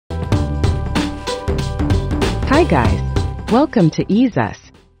Hi guys, welcome to EaseUS.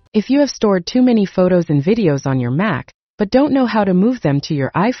 If you have stored too many photos and videos on your Mac, but don't know how to move them to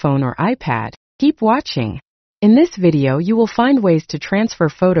your iPhone or iPad, keep watching. In this video you will find ways to transfer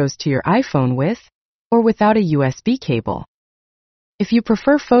photos to your iPhone with or without a USB cable. If you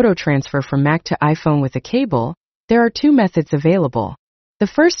prefer photo transfer from Mac to iPhone with a cable, there are two methods available. The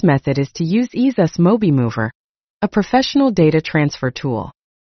first method is to use EaseUS MobiMover, a professional data transfer tool.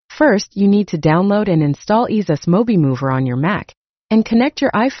 First, you need to download and install EaseUS MobiMover on your Mac and connect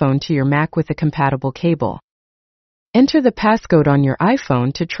your iPhone to your Mac with a compatible cable. Enter the passcode on your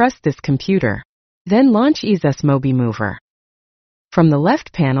iPhone to trust this computer. Then launch EaseUS MobiMover. From the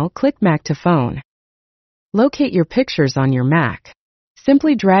left panel, click Mac to Phone. Locate your pictures on your Mac.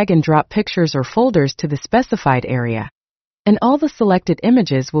 Simply drag and drop pictures or folders to the specified area, and all the selected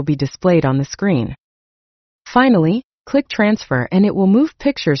images will be displayed on the screen. Finally, click Transfer and it will move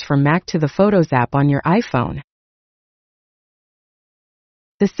pictures from Mac to the Photos app on your iPhone.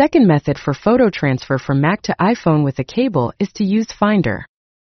 The second method for photo transfer from Mac to iPhone with a cable is to use Finder.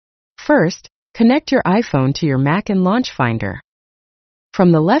 First, connect your iPhone to your Mac and launch Finder.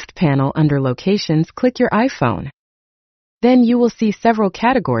 From the left panel under Locations, click your iPhone. Then you will see several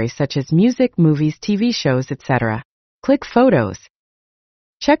categories such as music, movies, TV shows, etc. Click Photos.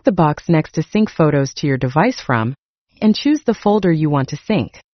 Check the box next to Sync Photos to your device from, and choose the folder you want to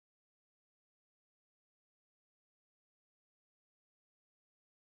sync.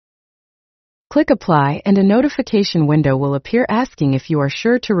 Click Apply and a notification window will appear asking if you are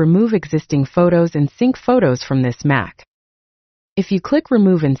sure to remove existing photos and sync photos from this Mac. If you click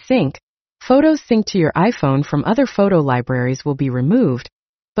Remove and Sync, photos synced to your iPhone from other photo libraries will be removed,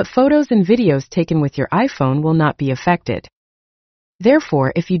 but photos and videos taken with your iPhone will not be affected.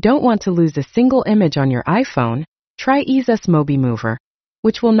 Therefore, if you don't want to lose a single image on your iPhone, try EaseUS MobiMover,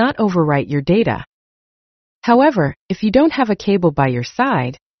 which will not overwrite your data. However, if you don't have a cable by your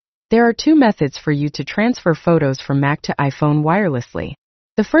side, there are two methods for you to transfer photos from Mac to iPhone wirelessly.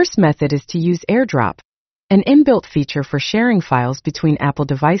 The first method is to use AirDrop, an inbuilt feature for sharing files between Apple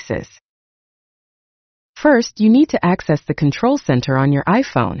devices. First, you need to access the control center on your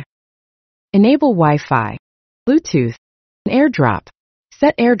iPhone. Enable Wi-Fi, Bluetooth, and AirDrop.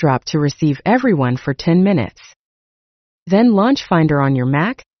 Set AirDrop to receive everyone for 10 minutes. Then launch Finder on your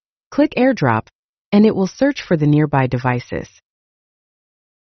Mac, click AirDrop, and it will search for the nearby devices.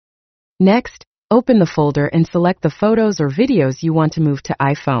 Next, open the folder and select the photos or videos you want to move to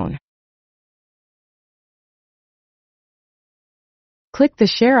iPhone. Click the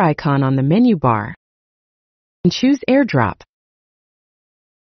share icon on the menu bar and choose AirDrop.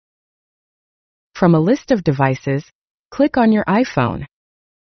 From a list of devices, click on your iPhone.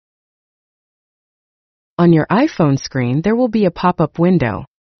 On your iPhone screen, there will be a pop-up window.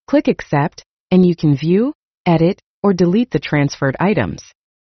 Click Accept, and you can view, edit, or delete the transferred items.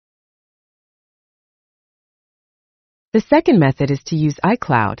 The second method is to use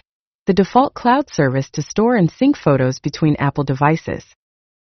iCloud, the default cloud service to store and sync photos between Apple devices.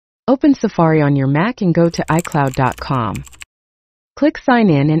 Open Safari on your Mac and go to iCloud.com. Click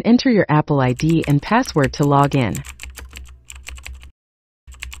Sign in and enter your Apple ID and password to log in.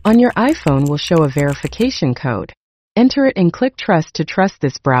 On your iPhone will show a verification code. Enter it and click Trust to trust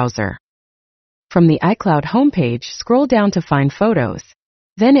this browser. From the iCloud homepage, scroll down to find Photos.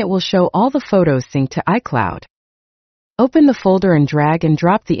 Then it will show all the photos synced to iCloud. Open the folder and drag and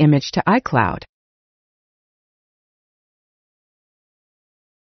drop the image to iCloud.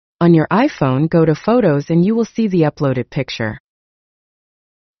 On your iPhone, go to Photos and you will see the uploaded picture.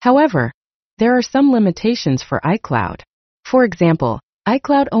 However, there are some limitations for iCloud. For example,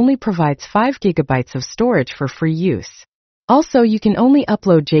 iCloud only provides 5 GB of storage for free use. Also, you can only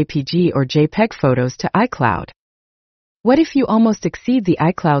upload JPG or JPEG photos to iCloud. What if you almost exceed the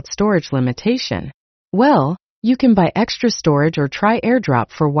iCloud storage limitation? Well, you can buy extra storage or try AirDrop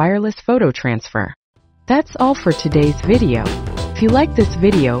for wireless photo transfer. That's all for today's video. If you like this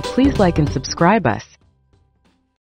video, please like and subscribe us.